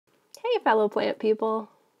Hey fellow plant people!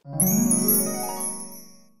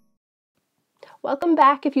 Welcome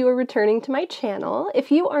back if you are returning to my channel.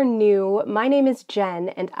 If you are new, my name is Jen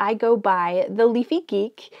and I go by The Leafy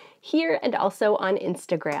Geek here and also on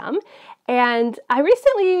Instagram. And I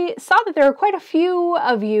recently saw that there are quite a few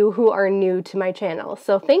of you who are new to my channel,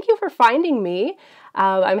 so thank you for finding me.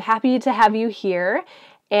 I'm happy to have you here.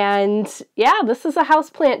 And yeah, this is a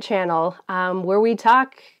houseplant channel where we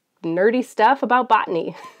talk nerdy stuff about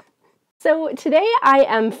botany. So today I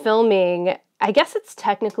am filming, I guess it's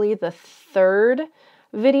technically the third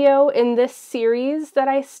video in this series that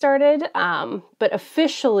I started, but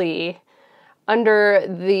officially under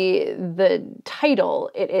the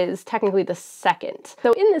title, it is technically the second.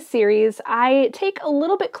 So in this series, I take a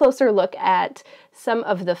little bit closer look at some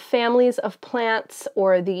of the families of plants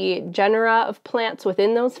or the genera of plants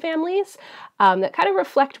within those families that kind of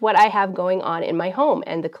reflect what I have going on in my home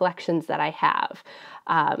and the collections that I have.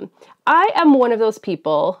 I am one of those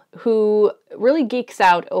people who really geeks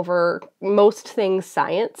out over most things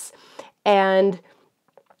science, and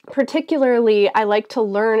particularly I like to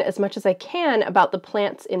learn as much as I can about the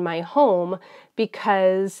plants in my home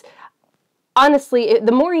because honestly,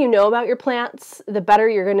 the more you know about your plants, the better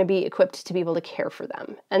you're going to be equipped to be able to care for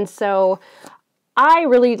them. And so I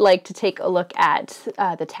really like to take a look at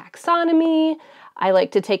the taxonomy. I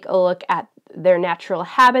like to take a look at their natural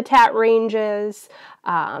habitat ranges,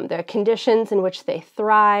 the conditions in which they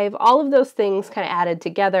thrive. All of those things kind of added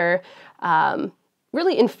together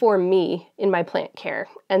really inform me in my plant care.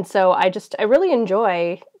 And so I really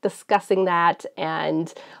enjoy discussing that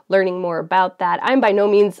and learning more about that. I'm by no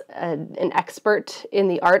means an expert in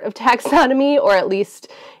the art of taxonomy, or at least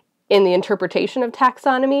in the interpretation of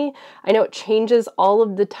taxonomy. I know it changes all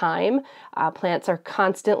of the time. Plants are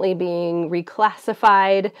constantly being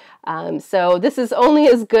reclassified. So this is only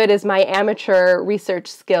as good as my amateur research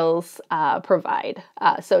skills provide.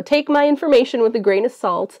 So take my information with a grain of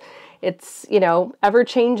salt. It's, you know, ever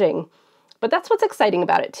changing, but that's what's exciting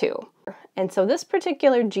about it too. And so this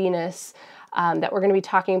particular genus that we're going to be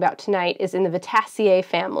talking about tonight is in the Vitaceae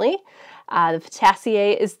family. The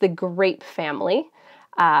Vitaceae is the grape family.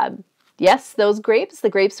 Yes, those grapes, the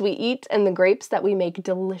grapes we eat and the grapes that we make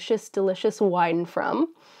delicious, delicious wine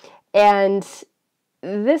from. And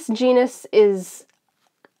this genus is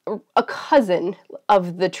a cousin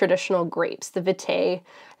of the traditional grapes, the Vitae.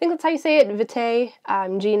 I think that's how you say it, Vitae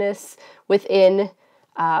genus within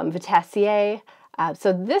Vitaceae.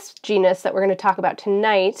 So this genus that we're going to talk about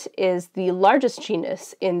tonight is the largest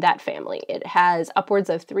genus in that family. It has upwards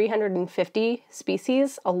of 350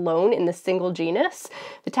 species alone in the single genus.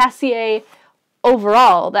 Vitaceae,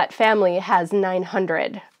 overall, that family has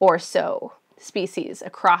 900 or so species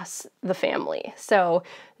across the family. So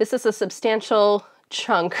this is a substantial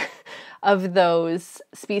chunk of those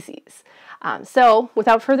species. So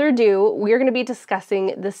without further ado, we're going to be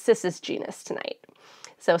discussing the Cissus genus tonight.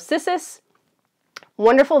 So Cissus,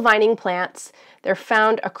 wonderful vining plants. They're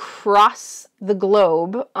found across the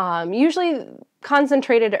globe, usually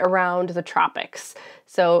concentrated around the tropics,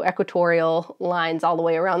 so equatorial lines all the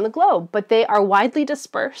way around the globe, but they are widely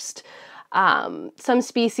dispersed. Some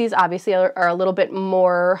species obviously are a little bit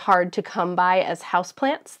more hard to come by as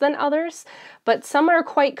houseplants than others, but some are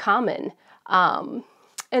quite common.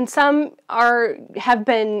 And some have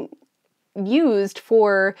been used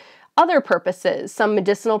for other purposes, some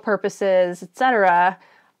medicinal purposes, etc.,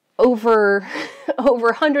 over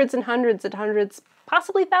hundreds and hundreds and hundreds,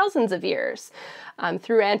 possibly thousands of years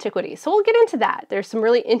through antiquity. So we'll get into that. There's some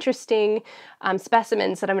really interesting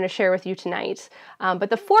specimens that I'm going to share with you tonight. But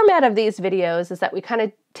the format of these videos is that we kind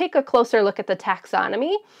of take a closer look at the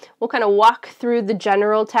taxonomy. We'll kind of walk through the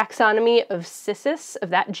general taxonomy of Cissus, of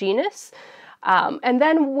that genus, and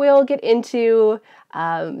then we'll get into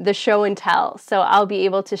the show and tell. So I'll be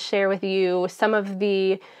able to share with you some of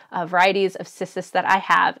the varieties of Cissus that I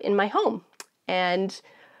have in my home. And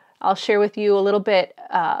I'll share with you a little bit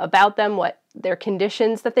about them, what their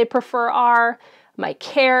conditions that they prefer are, my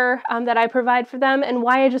care that I provide for them, and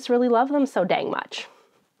why I just really love them so dang much.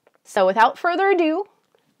 So without further ado,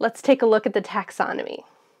 let's take a look at the taxonomy.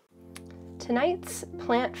 Tonight's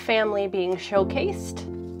plant family being showcased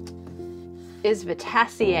is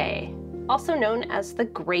Vitaceae, also known as the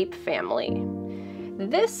grape family.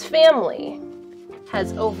 This family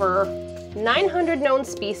has over 900 known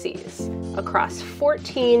species across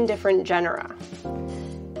 14 different genera.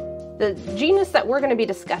 The genus that we're going to be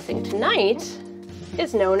discussing tonight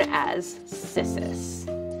is known as Cissus.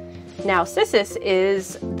 Now, Cissus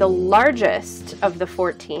is the largest of the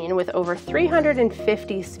 14 with over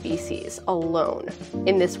 350 species alone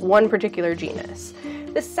in this one particular genus.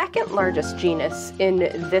 The second largest genus in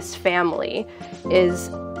this family is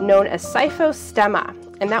known as Cyphostemma,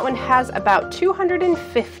 and that one has about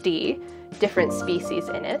 250 different species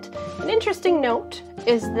in it. An interesting note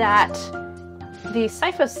is that the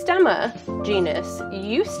Cyphostemma genus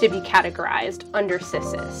used to be categorized under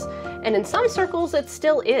Cissus, and in some circles it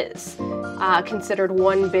still is considered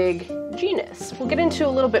one big genus. We'll get into a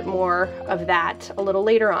little bit more of that a little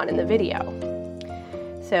later on in the video.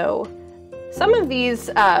 So some of these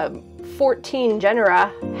 14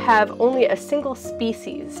 genera have only a single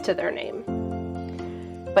species to their name,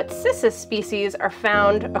 but Cissus species are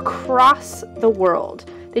found across the world.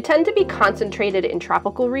 They tend to be concentrated in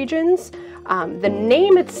tropical regions. The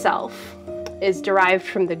name itself is derived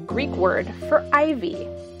from the Greek word for ivy.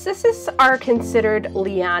 Cissus are considered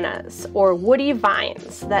lianas, or woody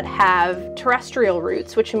vines that have terrestrial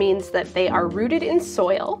roots, which means that they are rooted in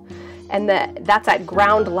soil, and that's at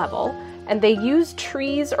ground level, and they use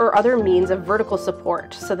trees or other means of vertical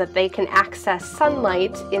support so that they can access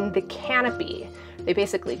sunlight in the canopy. They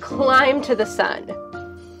basically climb to the sun.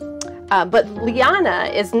 But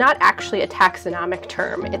liana is not actually a taxonomic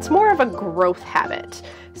term. It's more of a growth habit.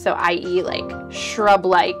 So i.e. like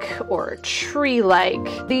shrub-like or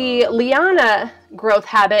tree-like. The liana growth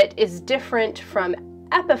habit is different from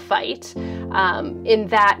epiphyte in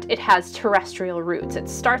that it has terrestrial roots. It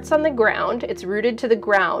starts on the ground, it's rooted to the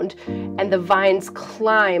ground, and the vines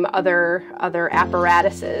climb other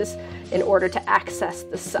apparatuses in order to access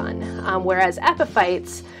the sun. Whereas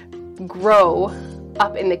epiphytes grow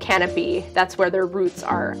up in the canopy. That's where their roots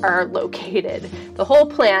are located. The whole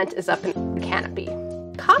plant is up in the canopy.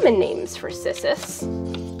 Common names for Cissus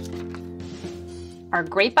are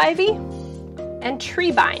grape ivy and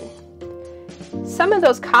treebine. Some of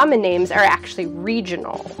those common names are actually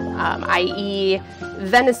regional, i.e.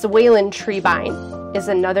 Venezuelan treebine is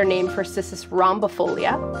another name for Cissus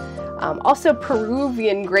rhombifolia. Also,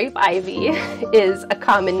 Peruvian grape ivy is a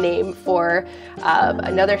common name for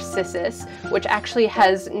another Cissus, which actually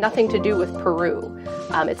has nothing to do with Peru.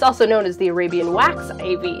 It's also known as the Arabian wax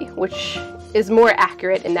ivy, which is more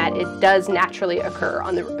accurate in that it does naturally occur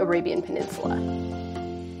on the Arabian Peninsula.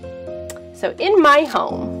 So in my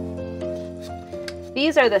home,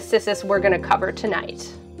 these are the Cissus we're going to cover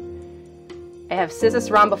tonight. I have Cissus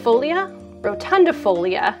rhombifolia,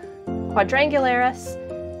 rotundifolia, quadrangularis,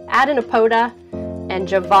 adenopoda, and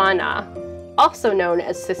javana, also known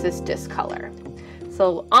as Cissus discolor.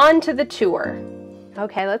 So on to the tour.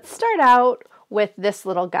 Okay, let's start out with this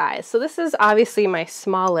little guy. So this is obviously my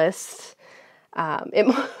smallest.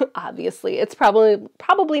 Obviously, it's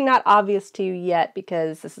probably not obvious to you yet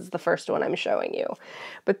because this is the first one I'm showing you.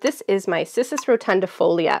 But this is my Cissus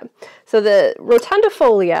rotundifolia. So the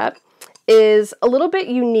rotundifolia is a little bit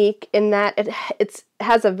unique in that it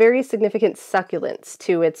has a very significant succulence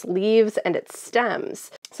to its leaves and its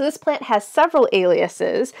stems. So this plant has several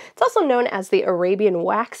aliases. It's also known as the Arabian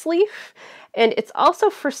wax leaf, and it's also,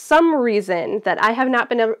 for some reason that I have not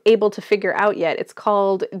been able to figure out yet, it's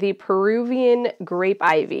called the Peruvian grape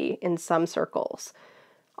ivy in some circles,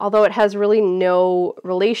 although it has really no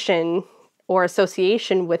relation or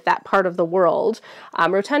association with that part of the world.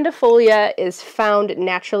 Rotundifolia is found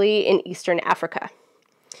naturally in Eastern Africa.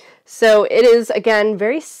 So it is, again,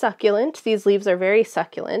 very succulent. These leaves are very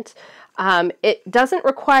succulent. It doesn't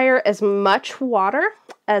require as much water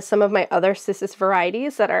as some of my other Cissus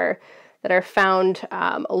varieties that are found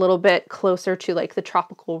a little bit closer to like the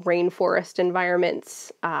tropical rainforest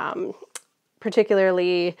environments,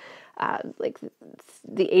 particularly like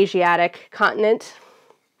the Asiatic continent.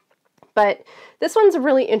 But this one's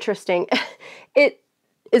really interesting. It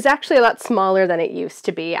is actually a lot smaller than it used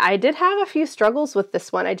to be. I did have a few struggles with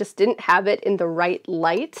this one. I just didn't have it in the right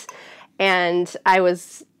light, and I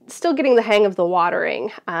was still getting the hang of the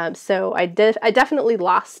watering. So I definitely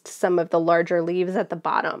lost some of the larger leaves at the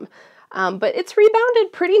bottom. But it's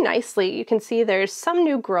rebounded pretty nicely. You can see there's some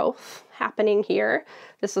new growth happening here.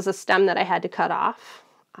 This was a stem that I had to cut off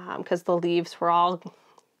because the leaves were all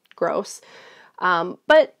gross.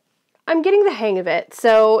 But I'm getting the hang of it.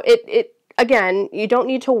 So again, you don't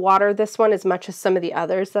need to water this one as much as some of the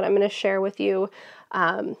others that I'm going to share with you.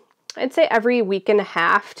 I'd say every week and a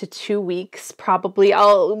half to 2 weeks, probably.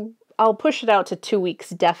 I'll push it out to 2 weeks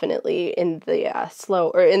definitely in the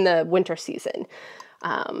in the winter season.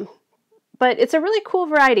 But it's a really cool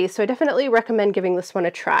variety, so I definitely recommend giving this one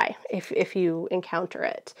a try if you encounter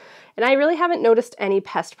it. And I really haven't noticed any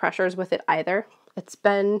pest pressures with it either. It's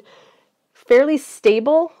been fairly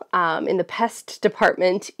stable in the pest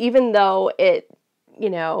department, even though it,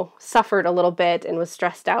 suffered a little bit and was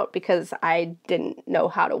stressed out because I didn't know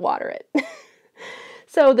how to water it.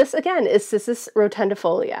 So this again is Cissus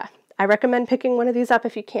rotundifolia. I recommend picking one of these up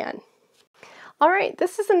if you can. All right,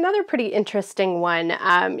 this is another pretty interesting one.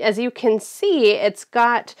 As you can see, it's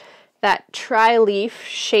got that tri-leaf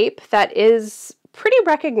shape that is pretty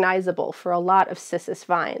recognizable for a lot of Cissus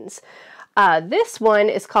vines. This one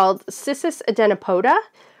is called Cissus adenopoda.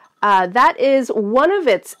 That is one of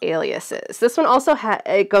its aliases. This one also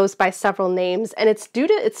it goes by several names, and it's due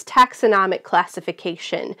to its taxonomic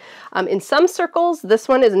classification. In some circles, this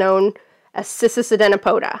one is known as Cissus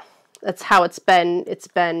adenopoda. That's how it's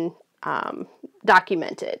been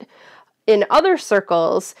documented. In other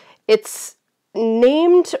circles, it's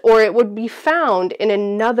named, or it would be found in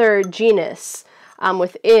another genus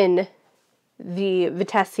within the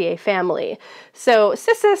Vitaceae family. So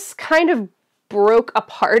Cissus kind of broke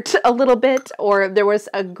apart a little bit, or there was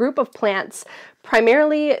a group of plants,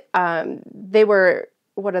 primarily they were,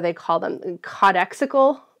 what do they call them,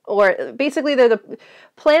 caudexical, or basically they're the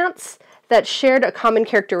plants that shared a common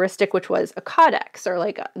characteristic, which was a caudex, or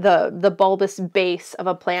like the bulbous base of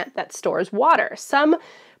a plant that stores water. Some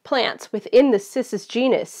plants within the Cissus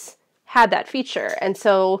genus had that feature, and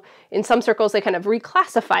so in some circles they kind of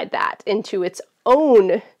reclassified that into its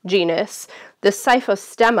own genus, the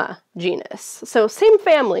Cyphostemma genus. So same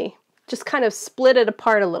family, just kind of split it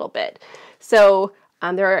apart a little bit. So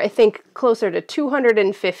there are, I think, closer to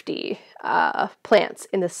 250 plants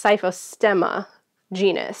in the Cyphostemma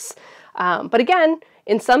genus. But again,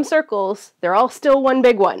 in some circles, they're all still one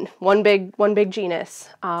big genus.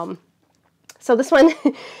 So this one,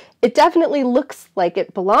 it definitely looks like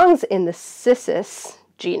it belongs in the Cissus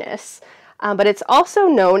genus, but it's also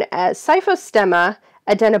known as Cyphostemma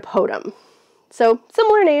adenopodum. So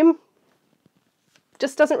similar name,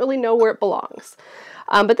 just doesn't really know where it belongs.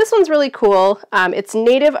 But this one's really cool. It's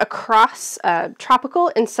native across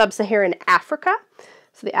tropical and sub-Saharan Africa,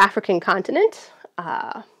 so the African continent.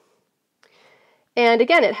 And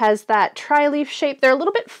again, it has that tri-leaf shape. They're a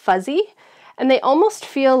little bit fuzzy, and they almost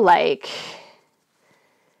feel like,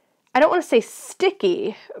 I don't want to say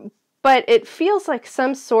sticky, but it feels like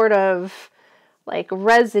some sort of like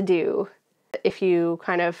residue if you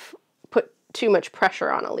kind of put too much pressure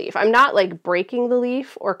on a leaf. I'm not like breaking the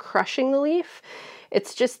leaf or crushing the leaf.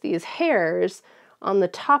 It's just these hairs on the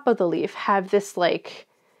top of the leaf have this like,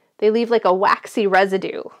 they leave like a waxy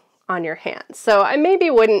residue on your hands. So I maybe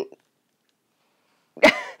wouldn't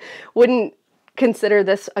consider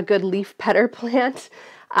this a good leaf petter plant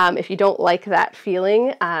if you don't like that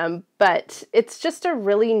feeling, but it's just a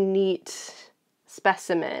really neat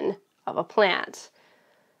specimen of a plant.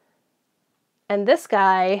 And this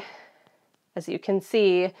guy, as you can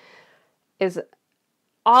see, is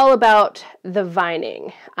all about the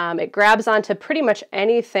vining. It grabs onto pretty much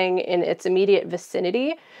anything in its immediate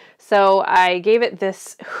vicinity. So I gave it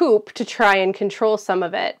this hoop to try and control some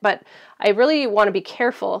of it, but I really want to be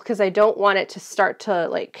careful because I don't want it to start to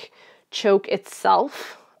like choke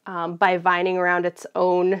itself by vining around its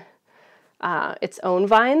own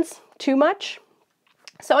vines too much.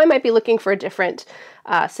 So I might be looking for a different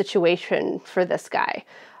situation for this guy.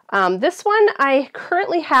 This one I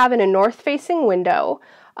currently have in a north-facing window,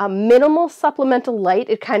 minimal supplemental light.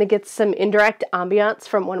 It kind of gets some indirect ambiance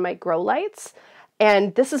from one of my grow lights,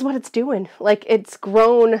 and this is what it's doing. Like, it's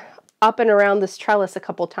grown up and around this trellis a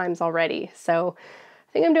couple times already, so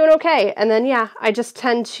I think I'm doing okay. And then yeah, I just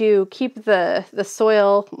tend to keep the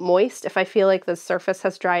soil moist. If I feel like the surface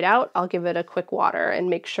has dried out, I'll give it a quick water and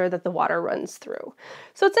make sure that the water runs through.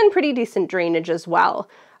 So it's in pretty decent drainage as well.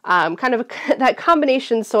 Kind of that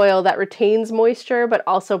combination soil that retains moisture but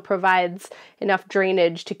also provides enough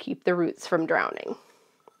drainage to keep the roots from drowning.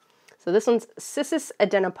 So this one's Cissus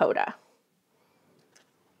adenopoda.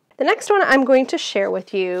 The next one I'm going to share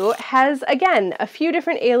with you has, again, a few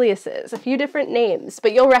different aliases, a few different names,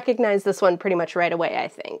 but you'll recognize this one pretty much right away, I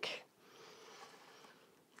think.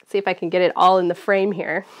 Let's see if I can get it all in the frame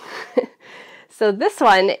here. So this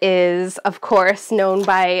one is, of course, known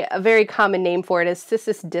by a very common name for it as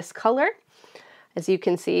Cissus discolor. As you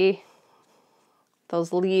can see,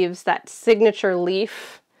 those leaves, that signature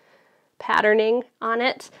leaf patterning on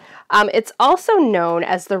it. It's also known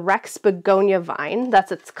as the Rex begonia vine.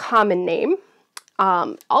 That's its common name.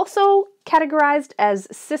 Also categorized as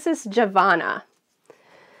Cissus javana.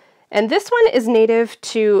 And this one is native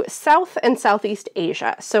to South and Southeast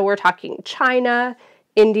Asia. So we're talking China,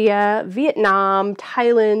 India, Vietnam,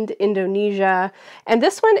 Thailand, Indonesia, and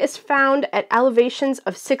this one is found at elevations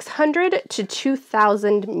of 600 to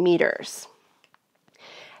 2,000 meters.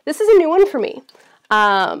 This is a new one for me.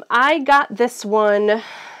 I got this one,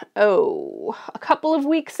 a couple of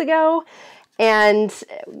weeks ago, And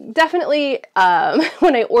definitely,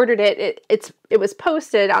 when I ordered it, it was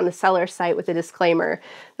posted on the seller site with a disclaimer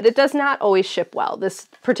that it does not always ship well. This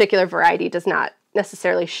particular variety does not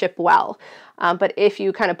necessarily ship well. But if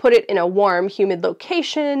you kind of put it in a warm, humid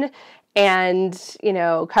location and, you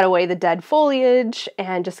know, cut away the dead foliage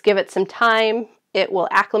and just give it some time, it will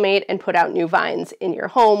acclimate and put out new vines in your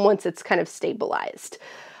home once it's kind of stabilized.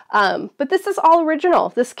 But this is all original.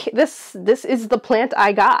 This is the plant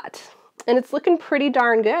I got. And it's looking pretty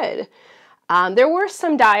darn good. There were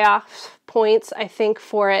some die-off points, I think,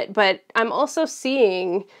 for it, but I'm also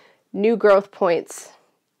seeing new growth points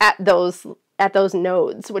at those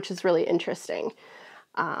nodes, which is really interesting.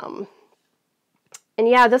 And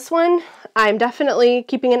yeah, this one I'm definitely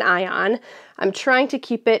keeping an eye on. I'm trying to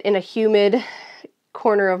keep it in a humid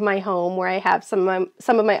corner of my home where I have some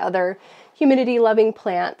of my other humidity-loving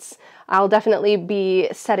plants. I'll definitely be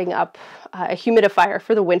setting up a humidifier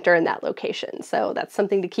for the winter in that location. So that's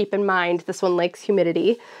something to keep in mind. This one likes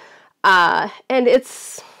humidity. And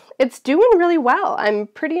it's doing really well. I'm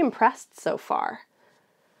pretty impressed so far.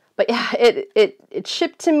 But yeah, it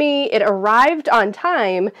shipped to me. It arrived on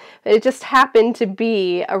time. It just happened to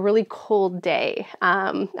be a really cold day.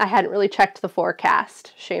 I hadn't really checked the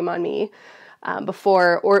forecast. Shame on me.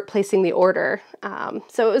 Before placing the order.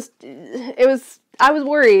 So I was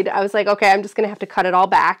worried. I was like, okay, I'm just going to have to cut it all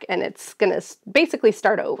back and it's going to basically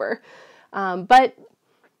start over. But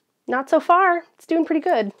not so far. It's doing pretty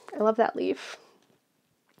good. I love that leaf.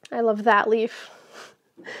 I love that leaf.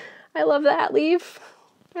 I love that leaf.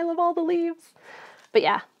 I love all the leaves. But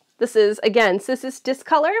yeah, this is, again, Cissus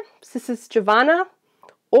discolor, Cissus javana,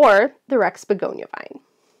 or the Rex begonia vine.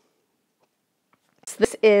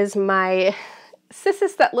 This is my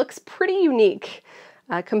Cissus that looks pretty unique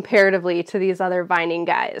comparatively to these other vining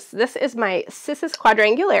guys. This is my Cissus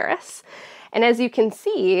quadrangularis, and as you can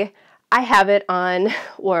see, I have it on,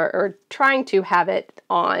 or trying to have it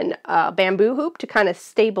on a bamboo hoop to kind of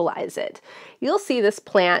stabilize it. You'll see this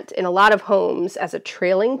plant in a lot of homes as a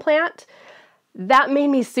trailing plant. That made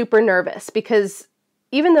me super nervous because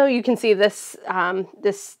even though you can see this,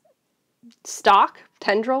 this stalk,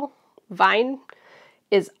 tendril, vine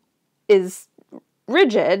is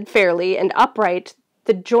rigid fairly and upright,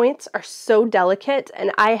 the joints are so delicate,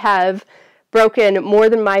 and I have broken more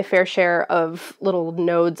than my fair share of little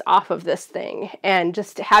nodes off of this thing. And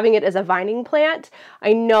just having it as a vining plant,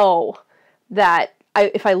 I know that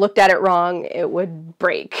if I looked at it wrong, it would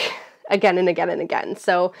break again and again and again.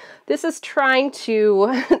 So this is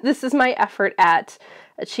this is my effort at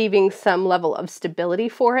achieving some level of stability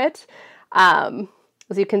for it.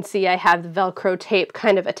 As you can see, I have the Velcro tape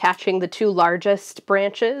kind of attaching the two largest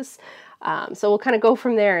branches. So we'll kind of go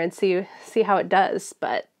from there and see how it does.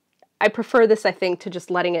 But I prefer this, I think, to just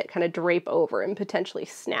letting it kind of drape over and potentially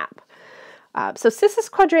snap. So Cissus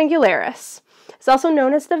quadrangularis is also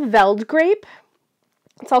known as the Veld grape.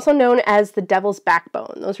 It's also known as the devil's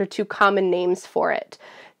backbone. Those are two common names for it.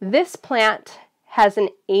 This plant has an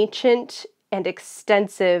ancient and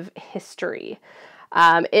extensive history.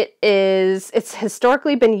 It's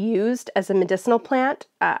historically been used as a medicinal plant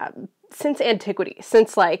since antiquity,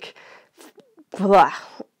 since like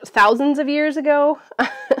thousands of years ago.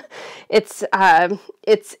 It's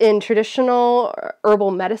in traditional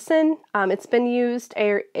herbal medicine. It's been used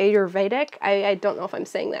Ayurvedic. I don't know if I'm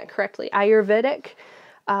saying that correctly. Ayurvedic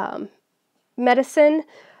medicine.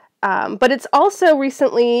 But it's also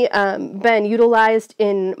recently been utilized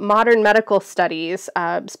in modern medical studies,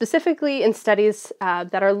 specifically in studies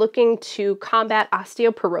that are looking to combat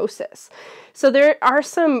osteoporosis. So there are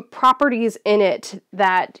some properties in it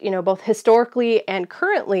that, you know, both historically and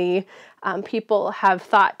currently people have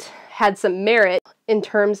thought had some merit in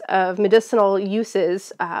terms of medicinal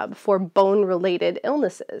uses for bone-related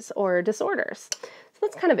illnesses or disorders. So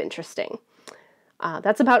that's kind of interesting.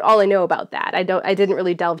 That's about all I know about that. I didn't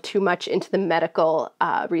really delve too much into the medical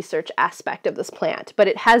research aspect of this plant, but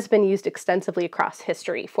it has been used extensively across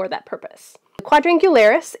history for that purpose. The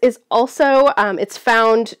quadrangularis is also, it's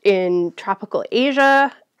found in tropical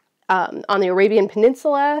Asia, on the Arabian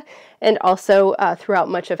Peninsula, and also throughout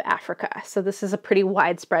much of Africa. So this is a pretty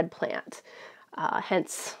widespread plant,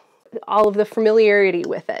 hence all of the familiarity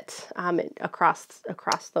with it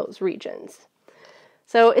across those regions.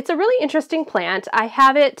 So it's a really interesting plant. I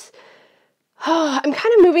have it, I'm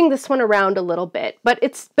kind of moving this one around a little bit, but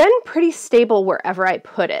it's been pretty stable wherever I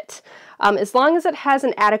put it. As long as it has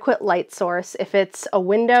an adequate light source, if it's a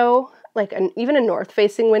window, like even a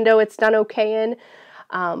north-facing window, it's done okay in.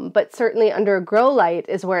 But certainly under a grow light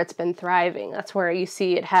is where it's been thriving. That's where you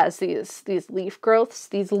see it has these leaf growths,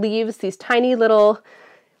 these leaves, these tiny little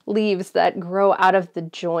leaves that grow out of the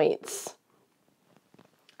joints.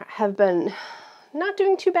 have been not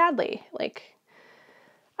doing too badly. Like,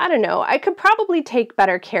 I don't know, I could probably take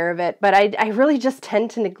better care of it, but I really just tend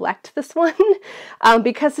to neglect this one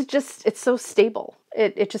because it's so stable.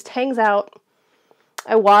 It just hangs out.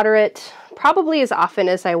 I water it probably as often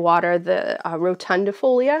as I water the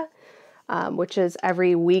rotundifolia, which is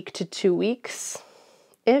every week to 2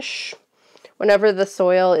 weeks-ish. Whenever the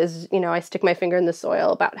soil is, I stick my finger in the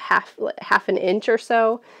soil about half an inch or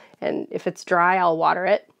so, and if it's dry, I'll water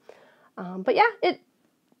it. But yeah, it's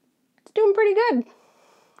doing pretty good.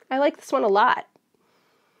 I like this one a lot.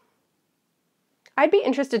 I'd be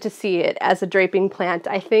interested to see it as a draping plant,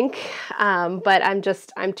 I think, but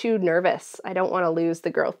I'm too nervous. I don't want to lose the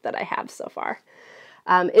growth that I have so far.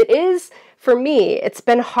 It is, for me, it's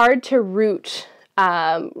been hard to root,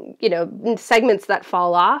 segments that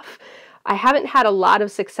fall off. I haven't had a lot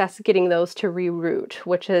of success getting those to re-root,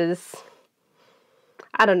 which is,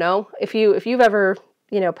 I don't know, if you've ever,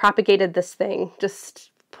 propagated this thing,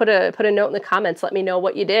 just put a note in the comments, let me know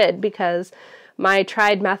what you did, because my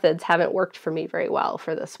tried methods haven't worked for me very well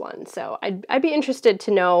for this one. So I'd be interested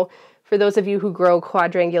to know, for those of you who grow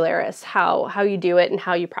quadrangularis, how you do it and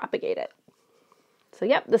how you propagate it. So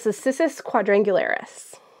yep, this is Cissus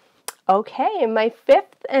quadrangularis. Okay, my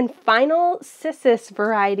fifth and final Cissus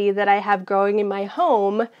variety that I have growing in my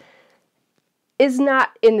home is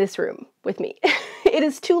not in this room with me. It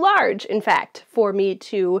is too large, in fact, for me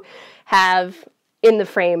to have in the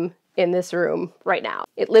frame in this room right now.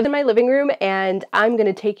 It lives in my living room, and I'm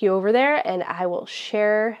going to take you over there and I will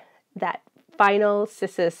share that final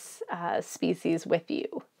Cissus species with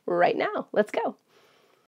you right now. Let's go.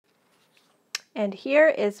 And here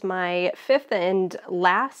is my fifth and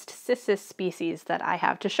last Cissus species that I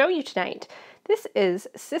have to show you tonight. This is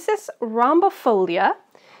Cissus rhombifolia,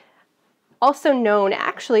 also known,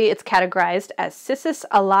 actually it's categorized as Cissus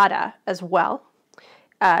alata as well.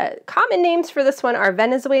 Common names for this one are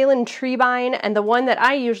Venezuelan treebine, and the one that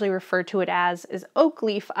I usually refer to it as is oak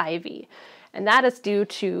leaf ivy, and that is due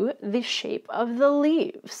to the shape of the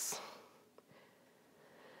leaves.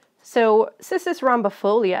 So Cissus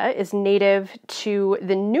rhombifolia is native to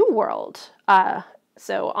the New World,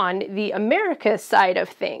 so on the Americas side of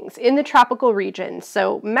things, in the tropical regions.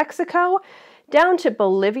 So Mexico down to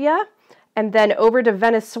Bolivia, and then over to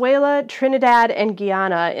Venezuela, Trinidad, and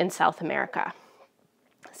Guyana in South America.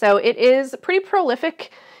 So it is pretty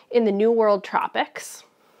prolific in the New World tropics.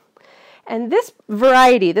 And this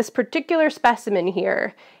variety, this particular specimen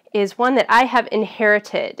here, is one that I have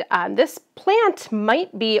inherited. This plant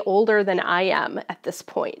might be older than I am at this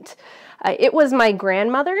point. It was my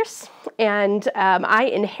grandmother's, and I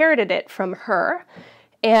inherited it from her.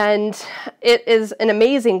 And it is an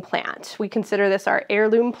amazing plant. We consider this our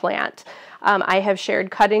heirloom plant. I have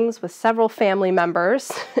shared cuttings with several family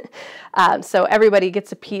members, so everybody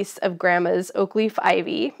gets a piece of Grandma's oak leaf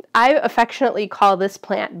ivy. I affectionately call this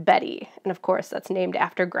plant Betty, and of course that's named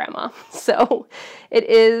after Grandma. So it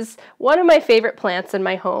is one of my favorite plants in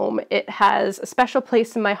my home. It has a special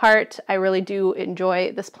place in my heart. I really do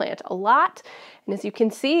enjoy this plant a lot, and as you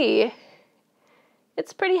can see,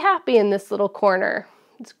 it's pretty happy in this little corner.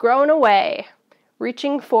 It's growing away,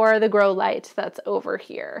 reaching for the grow light that's over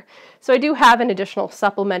here. So I do have an additional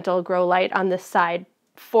supplemental grow light on this side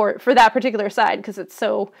for that particular side because it's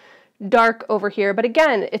so dark over here. But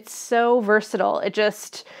again, it's so versatile. It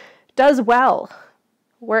just does well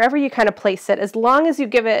wherever you kind of place it, as long as you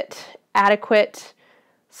give it adequate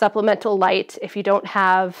supplemental light. If you don't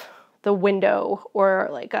have the window or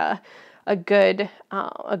like a good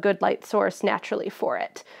light source naturally for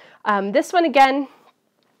it. This one, again,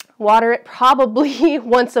 water it probably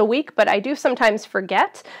once a week, but I do sometimes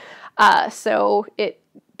forget. So it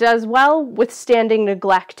does well withstanding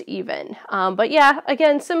neglect even. But yeah,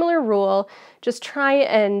 again, similar rule, just try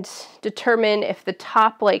and determine if the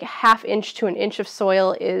top like ½ inch to an inch of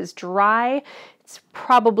soil is dry. It's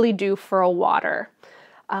probably due for a water.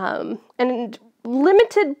 And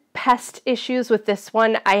limited pest issues with this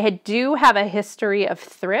one. I do have a history of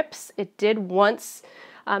thrips. It did once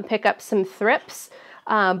pick up some thrips.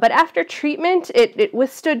 But after treatment, it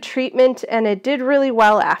withstood treatment, and it did really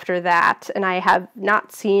well after that, and I have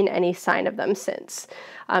not seen any sign of them since.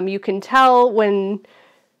 You can tell when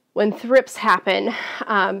thrips happen,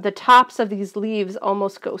 the tops of these leaves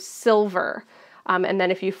almost go silver, and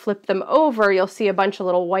then if you flip them over, you'll see a bunch of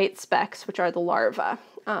little white specks, which are the larvae.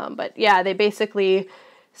 But yeah, they basically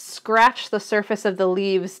scratch the surface of the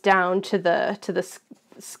leaves down to the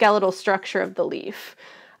skeletal structure of the leaf.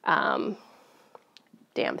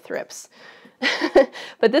 Damn thrips.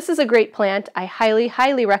 But this is a great plant. I highly,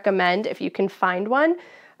 highly recommend, if you can find one,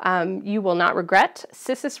 you will not regret,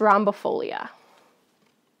 Cissus rhombifolia.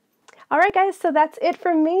 All right, guys, so that's it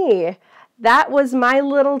from me. That was my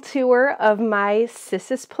little tour of my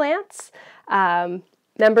Cissus plants,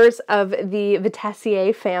 members of the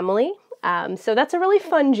Vitaceae family. So that's a really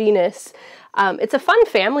fun genus. It's a fun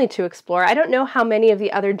family to explore. I don't know how many of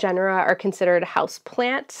the other genera are considered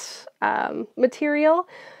houseplant material,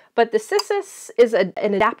 but the Cissus is an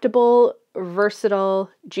adaptable, versatile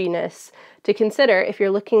genus to consider if you're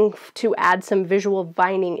looking to add some visual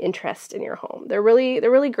vining interest in your home. They're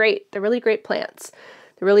really great. They're really great plants.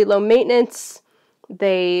 They're really low maintenance.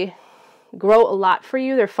 They grow a lot for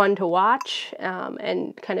you. They're fun to watch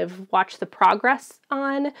and kind of watch the progress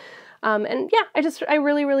on. And yeah, I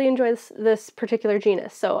really enjoy this particular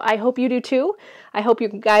genus. So I hope you do too. I hope you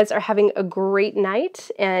guys are having a great night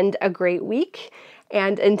and a great week.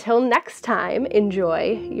 And until next time,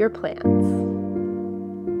 enjoy your plants.